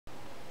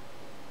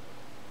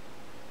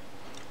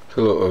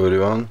Hello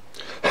everyone.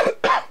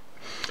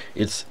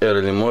 It's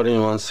early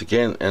morning once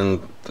again, and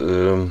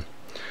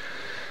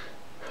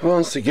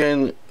once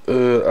again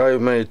I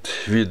made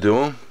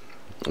video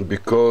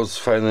because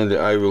finally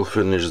I will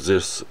finish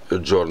this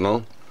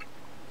journal,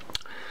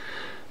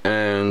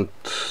 and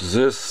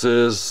this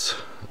is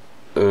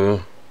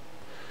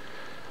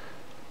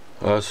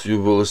as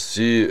you will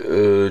see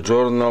a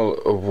journal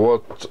of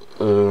what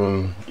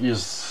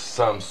is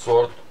some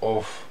sort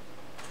of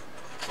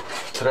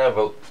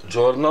travel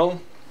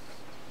journal,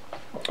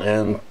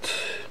 and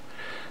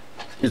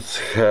it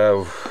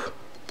have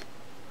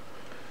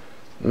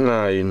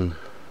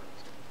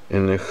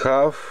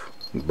 9.5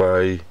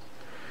 by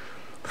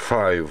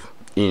 5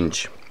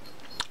 inch.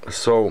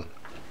 So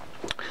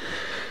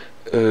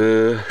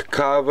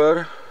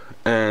cover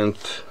and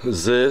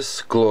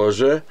this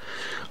closure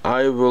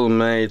I will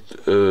make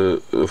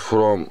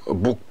from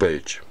book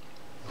page.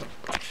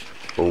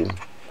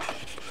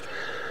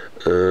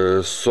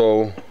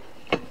 So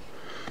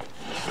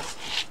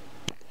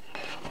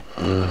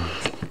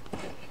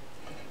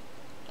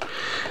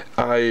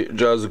I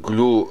just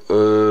glue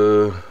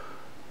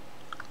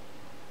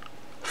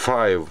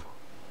 5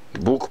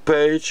 book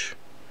page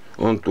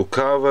onto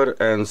cover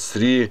and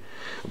 3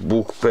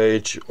 book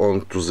page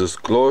onto this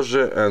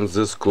closure, and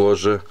this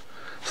closure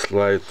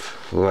slide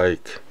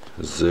like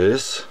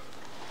this.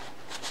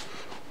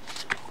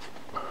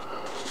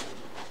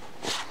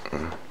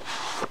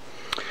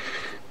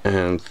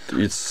 And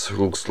it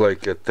looks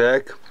like a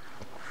tag.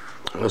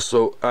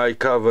 So I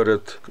cover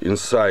it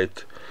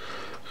inside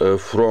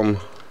from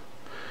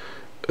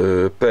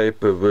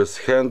paper with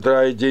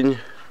handwriting.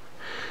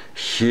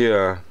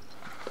 Here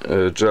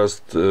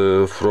just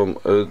from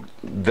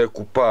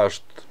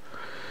decoupaged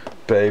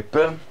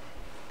paper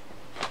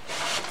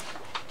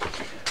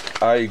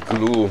I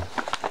glue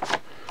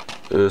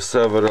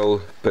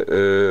several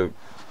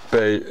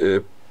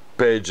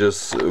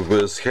pages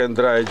with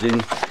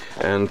handwriting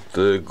and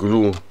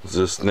glue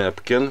this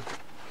napkin.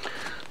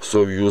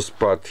 So use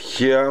part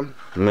here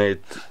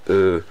made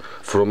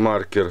from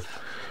marker,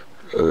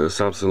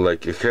 something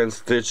like a hand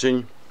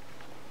stitching.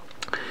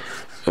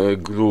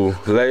 Glue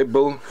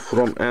label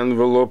from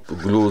envelope,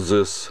 glue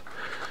this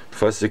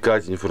fussy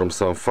cutting from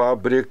some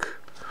fabric.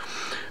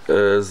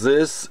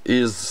 This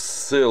is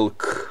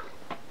silk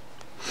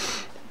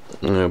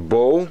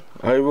bow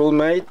I will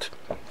make,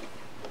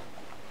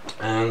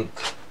 and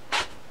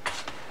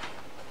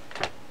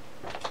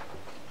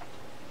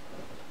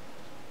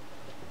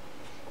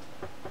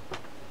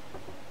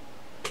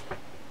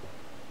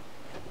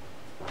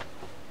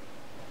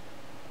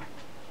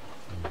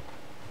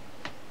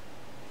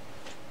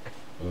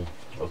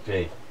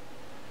okay,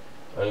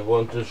 I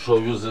want to show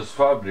you this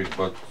fabric,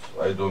 but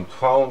I don't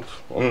found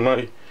on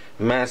my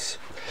mess.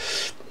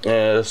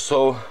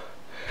 So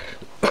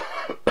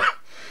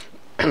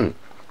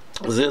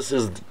this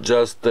is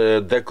just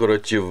a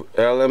decorative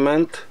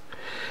element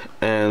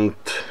and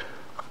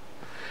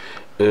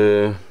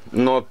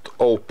not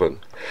open.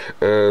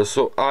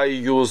 So I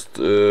used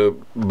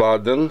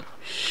button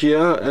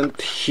here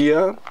and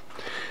here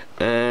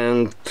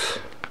and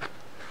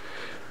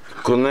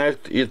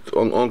connect it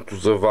onto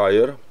the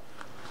wire,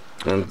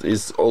 and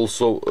it's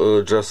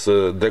also just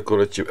a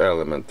decorative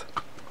element.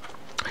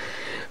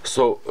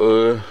 So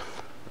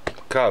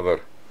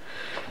cover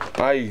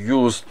I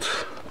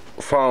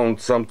found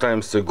some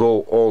times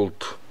ago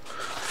old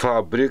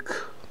fabric,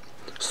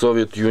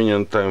 Soviet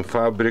Union time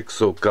fabric,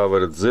 so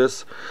covered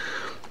this,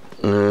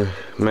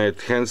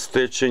 made hand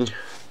stitching.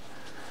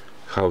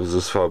 How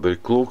this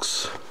fabric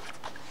looks.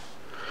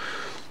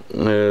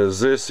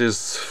 This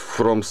is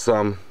from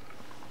some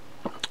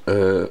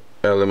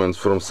elements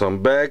from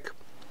some bag,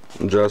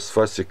 just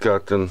fussy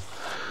cotton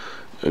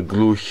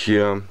glue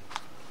here.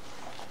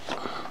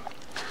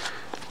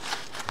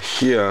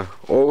 Here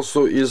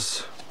also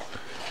is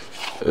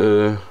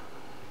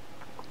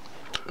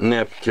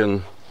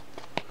napkin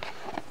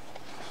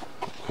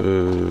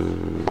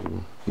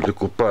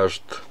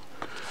decoupaged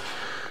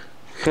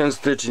hand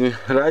stitching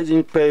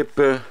writing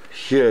paper.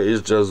 Here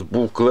is just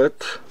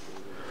booklet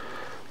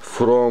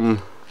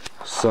from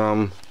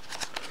some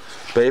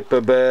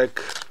paper bag,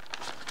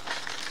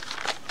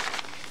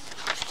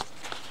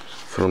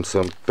 from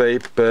some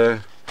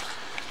paper.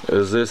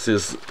 This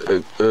is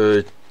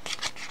a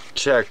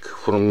check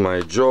from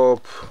my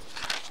job.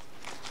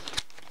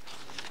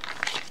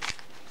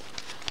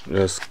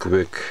 Just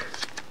quick.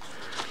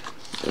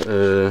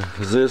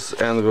 This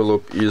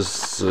envelope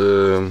is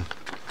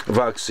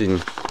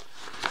waxing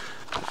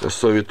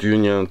Soviet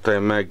Union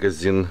Time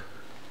magazine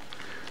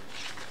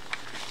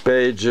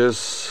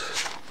pages.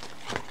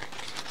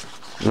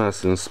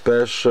 Nothing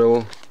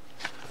special.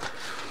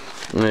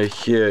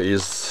 Here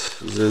is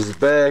this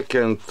bag,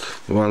 and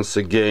once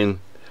again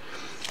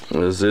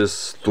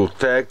this two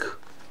tag,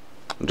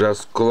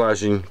 just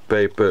collaging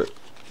paper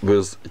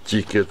with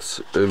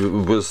tickets,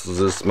 with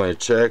this my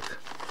check.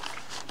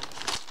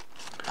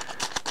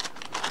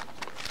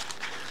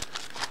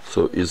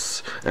 So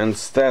it's, and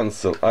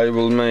stencil I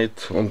will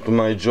make onto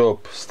my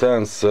job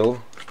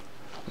stencil,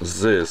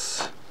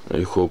 this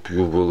I hope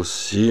you will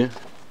see.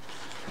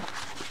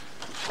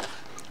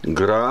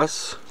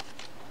 Grass,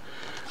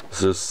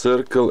 this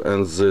circle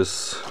and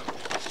this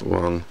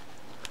one,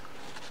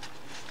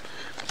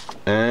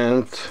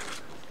 and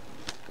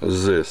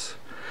this.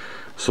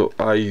 So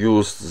I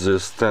used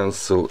this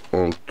stencil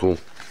on to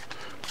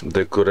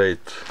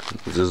decorate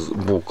these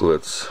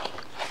booklets.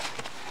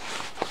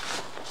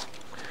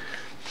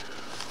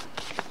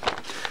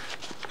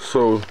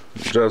 So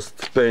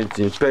just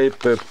painting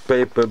paper,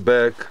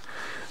 paperback,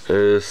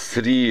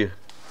 3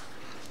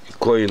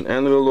 coin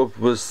envelope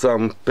with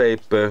some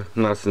paper,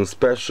 nothing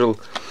special.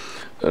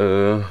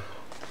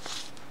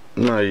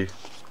 My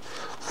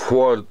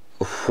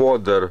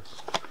fodder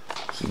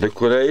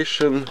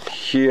decoration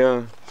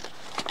here.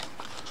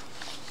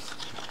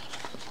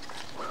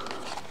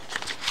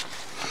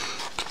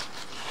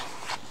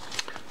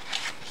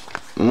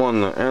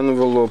 Mono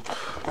envelope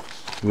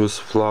with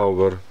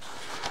flower,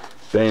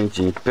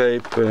 painting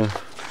paper,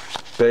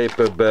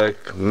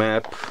 paperback,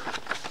 map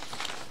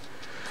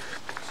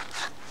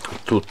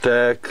to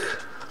tag,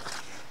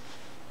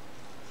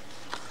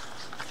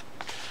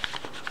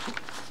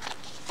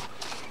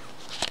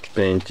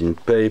 painting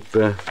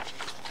paper,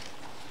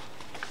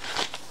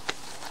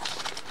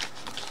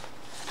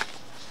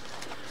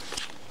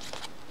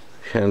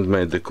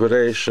 handmade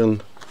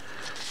decoration,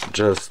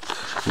 just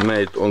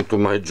made onto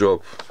my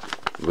job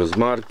with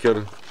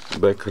marker,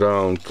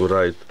 background to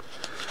write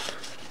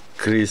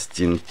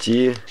Christy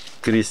T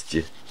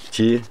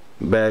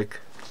bag,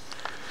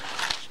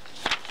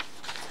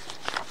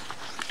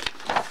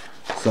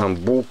 some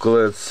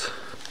booklets.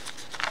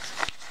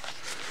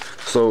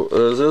 So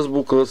these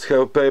booklets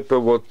have paper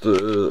what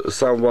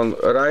someone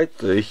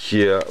write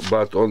here,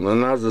 but on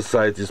another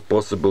side is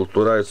possible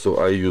to write, so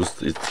I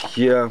used it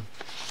here.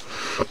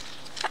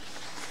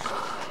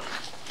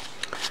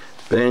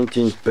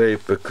 Painting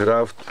paper,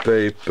 craft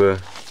paper,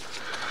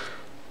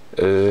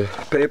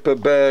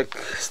 paperback,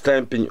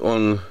 stamping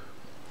on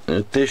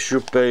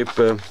tissue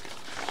paper.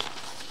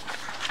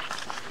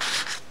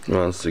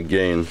 Once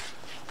again,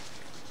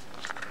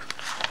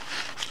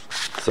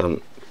 some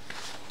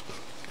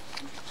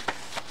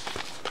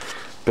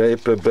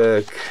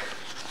paperback,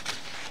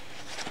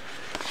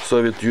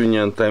 Soviet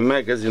Union Time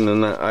magazine,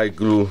 and I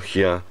glue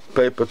here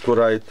paper to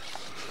write,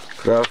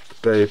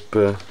 craft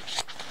paper,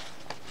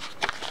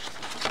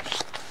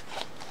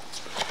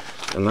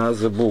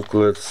 another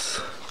booklets,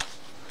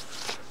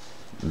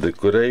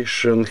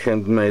 decoration,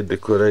 handmade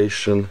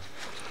decoration,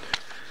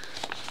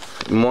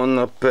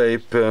 mono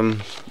paper,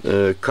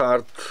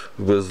 card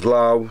with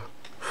love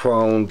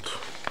found,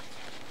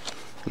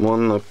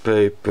 mono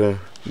paper,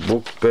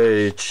 book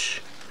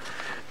page,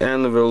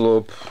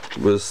 envelope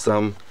with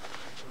some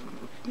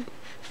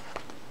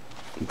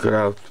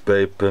craft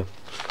paper,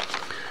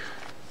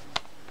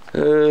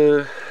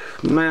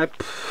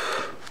 map,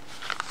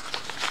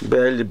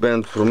 belly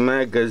band from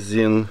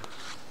magazine,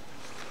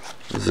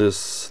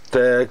 this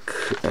tag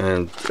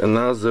and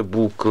another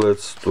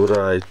booklets to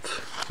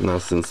write,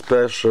 nothing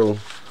special.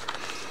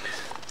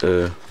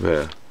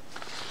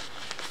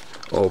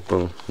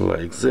 Open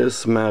like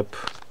this map,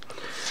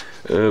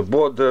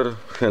 border,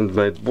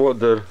 handmade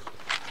border,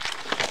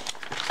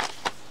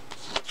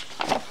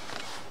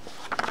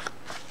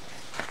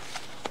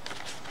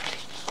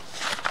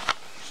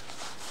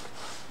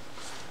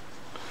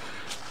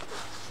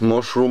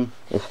 mushroom,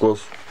 of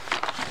course.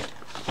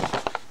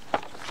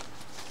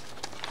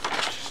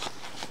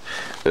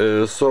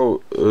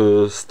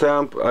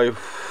 Stamp, I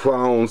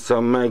found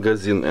some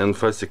magazine and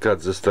fussy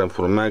cut the stamp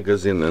from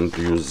magazine and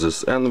use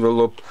this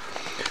envelope.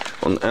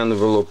 On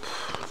envelope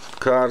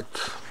card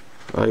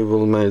I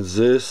will make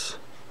this,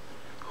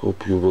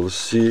 hope you will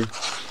see,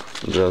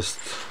 just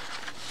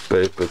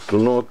paper to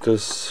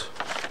notice.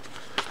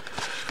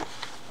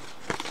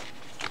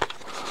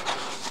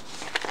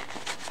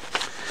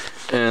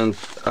 And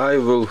I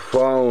will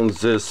found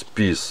this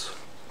piece.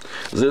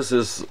 This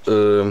is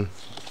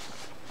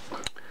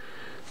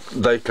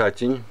die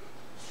cutting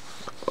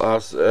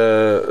as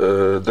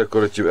a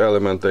decorative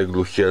element. I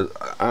glue here.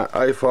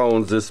 I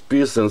found this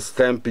piece and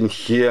stamping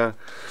here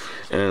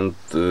and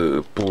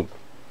put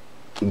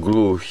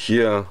glue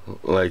here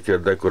like a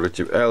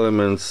decorative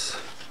elements.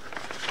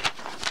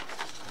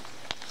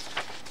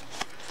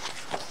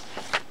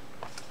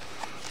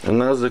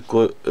 Another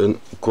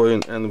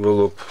coin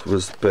envelope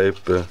with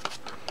paper,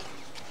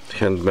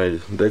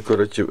 handmade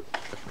decorative.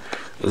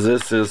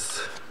 This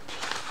is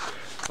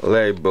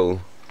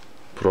label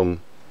from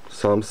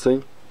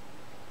something,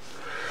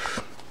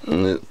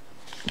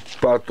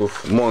 part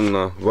of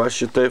mono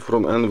washi tape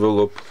from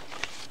envelope,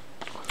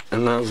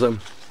 another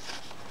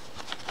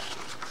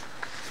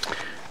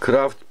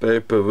craft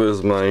paper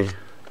with my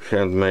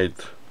handmade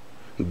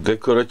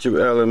decorative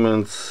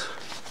elements.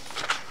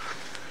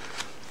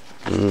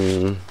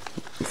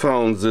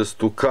 Found this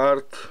 2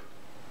 card,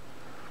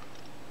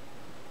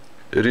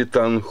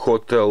 Return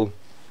Hotel,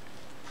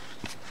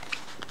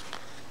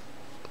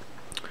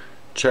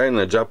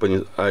 China,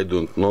 Japanese, I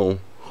don't know,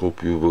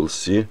 hope you will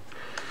see.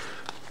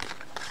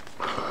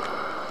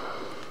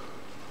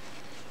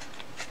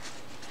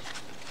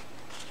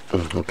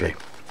 Okay.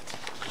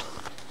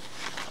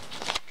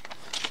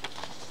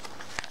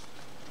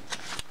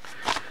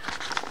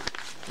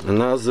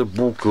 Another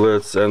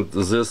booklets, and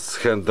this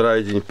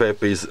handwriting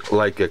paper is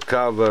like a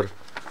cover,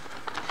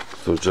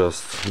 so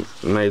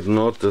just made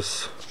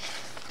notice.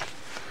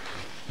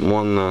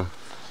 Mona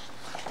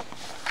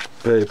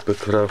paper,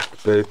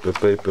 craft paper,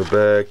 paper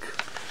bag,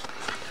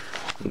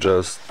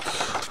 just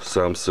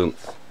something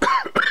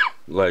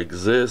like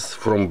this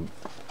from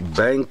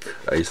bank,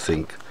 I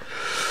think.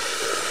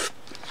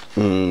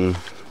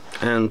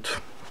 And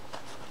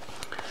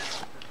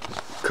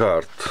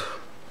card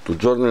to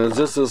journal.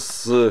 This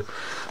is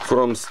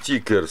from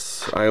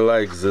stickers. I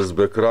like this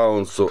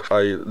background, so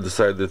I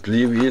decided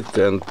leave it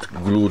and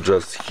glue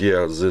just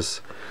here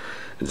this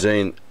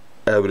Jane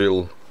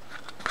Avril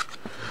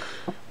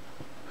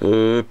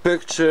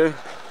picture,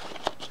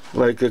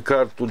 like a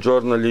card to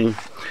journaling,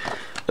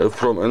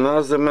 from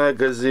another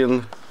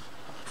magazine,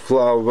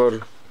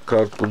 flower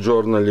card to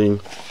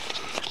journaling,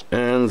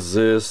 and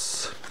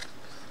this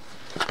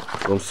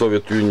from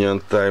Soviet Union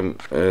time,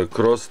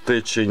 cross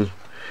stitching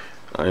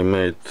I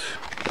made,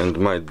 and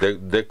my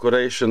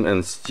decoration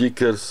and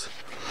stickers,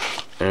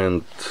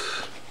 and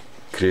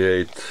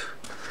create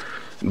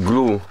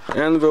glue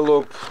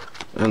envelope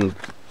and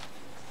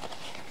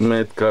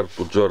made card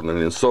to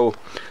journaling. So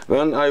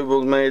when I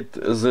will make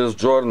this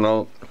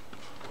journal,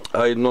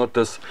 I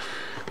notice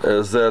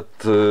that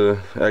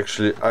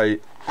actually I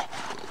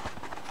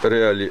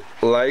really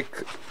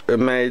like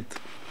made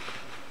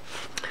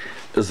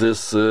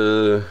this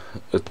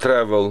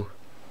travel,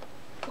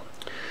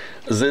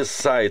 this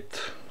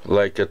site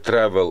like a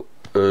travel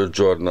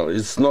journal.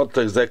 It's not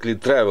exactly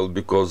travel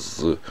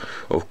because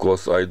of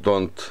course I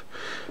don't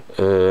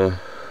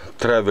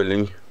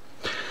traveling,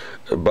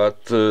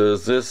 but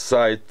this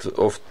site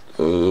of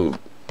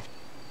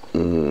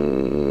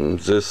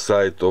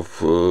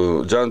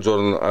junk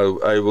journal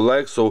I will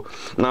like. So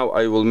now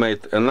I will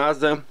make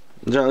another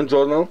junk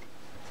journal.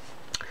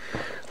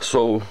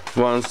 So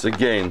once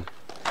again,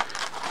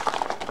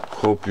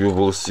 hope you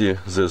will see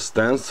the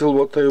stencil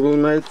what I will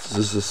make.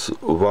 This is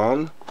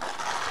one.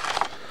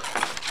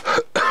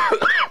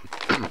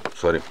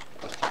 Sorry.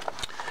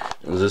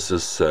 This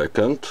is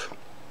second.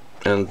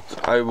 And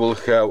I will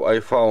have, I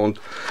found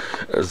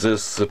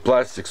this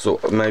plastic, so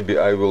maybe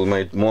I will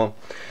make more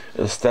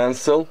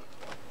stencil.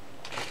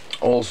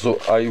 Also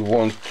I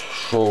want to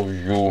show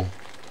you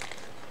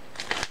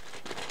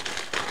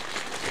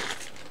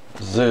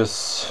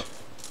this,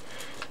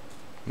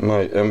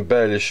 my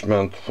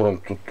embellishment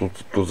from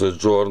to the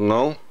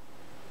journal.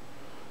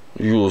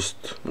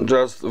 Used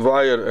just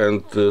wire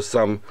and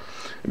some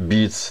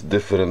beads,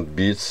 different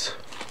beads,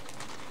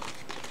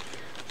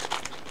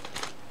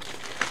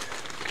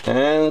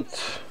 and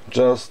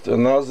just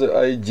another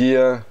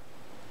idea,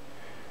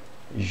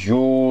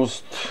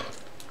 used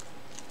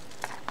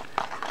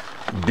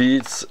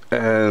beads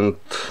and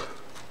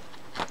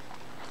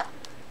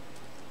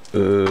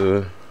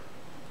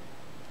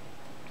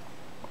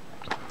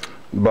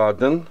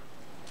button,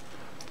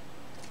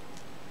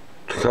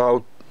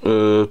 how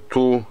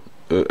to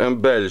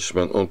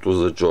embellishment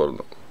onto the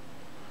journal.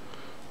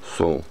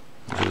 So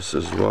this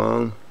is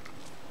one,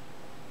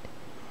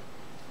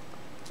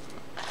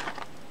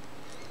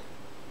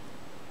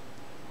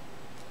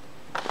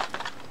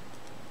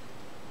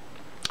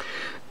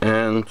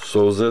 and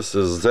so this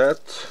is that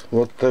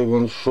what I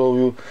want to show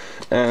you.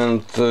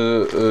 And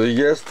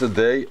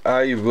yesterday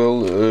I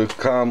will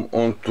come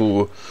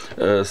onto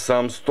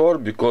some store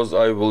because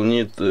I will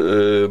need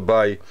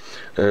buy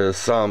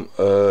some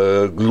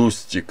glue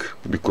stick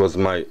because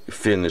my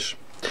finish,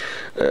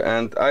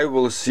 and I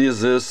will see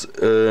this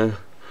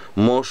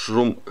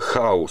mushroom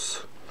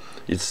house.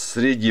 It's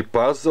 3D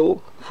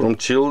puzzle from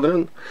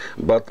children,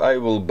 but I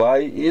will buy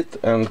it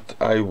and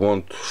I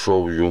want to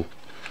show you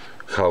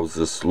how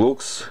this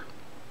looks.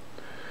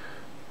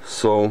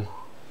 So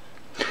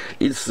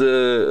it's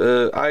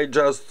I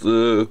just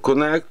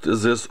connect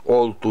this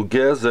all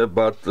together,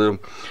 but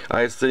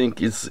I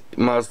think it's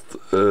must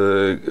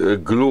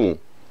glue,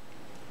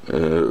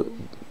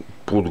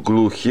 put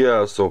glue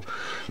here, so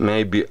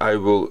maybe I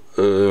will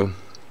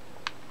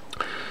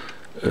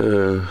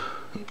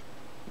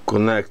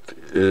connect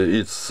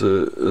it's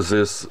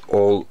this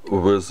all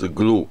with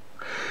glue.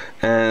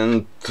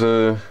 And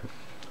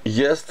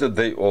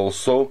yesterday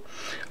also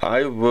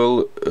I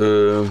will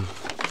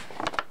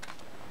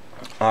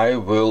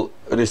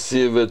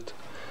receive it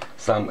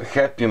some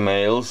happy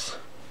mails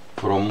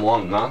from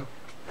Mona,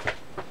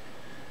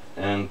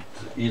 and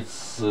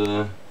it's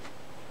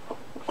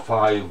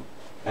 5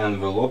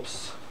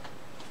 envelopes.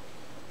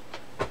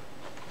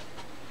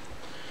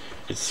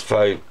 It's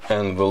 5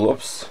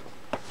 envelopes,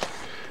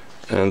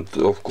 and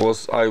of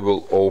course I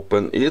will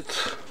open it.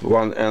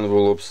 One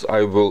envelopes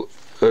I will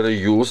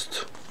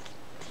reused,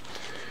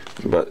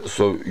 but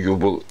so you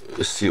will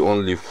see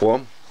only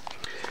 4.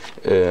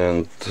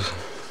 And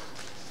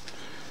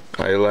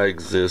I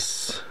like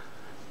this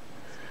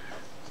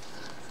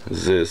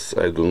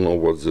I don't know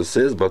what this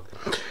is, but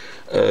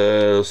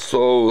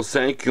so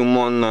thank you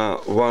Mona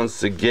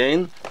once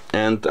again,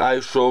 and I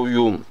show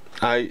you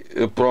I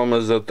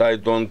promise that I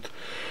don't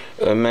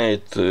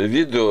made a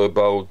video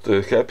about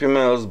Happy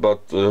Meals,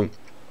 but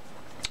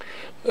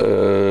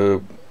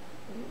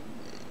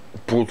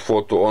put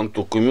photo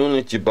onto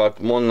community.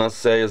 But Mona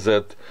says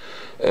that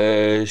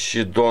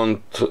she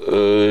don't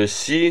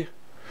see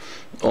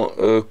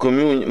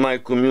my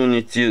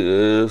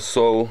community,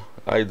 so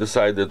I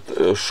decided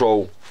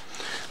show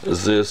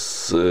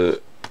this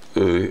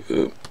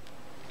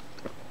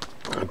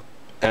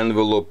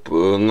envelope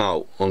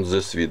now on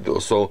this video.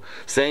 So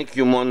thank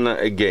you, Mona,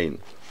 again.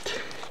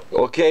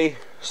 Okay,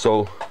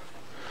 so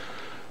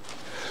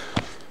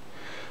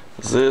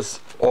this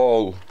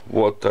all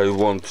what I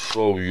want to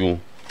show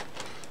you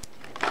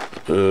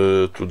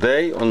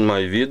today on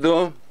my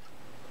video.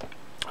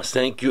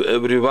 Thank you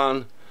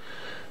everyone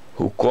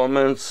who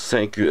comments,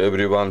 thank you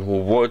everyone who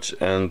watch,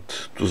 and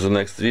to the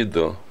next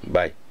video.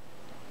 Bye.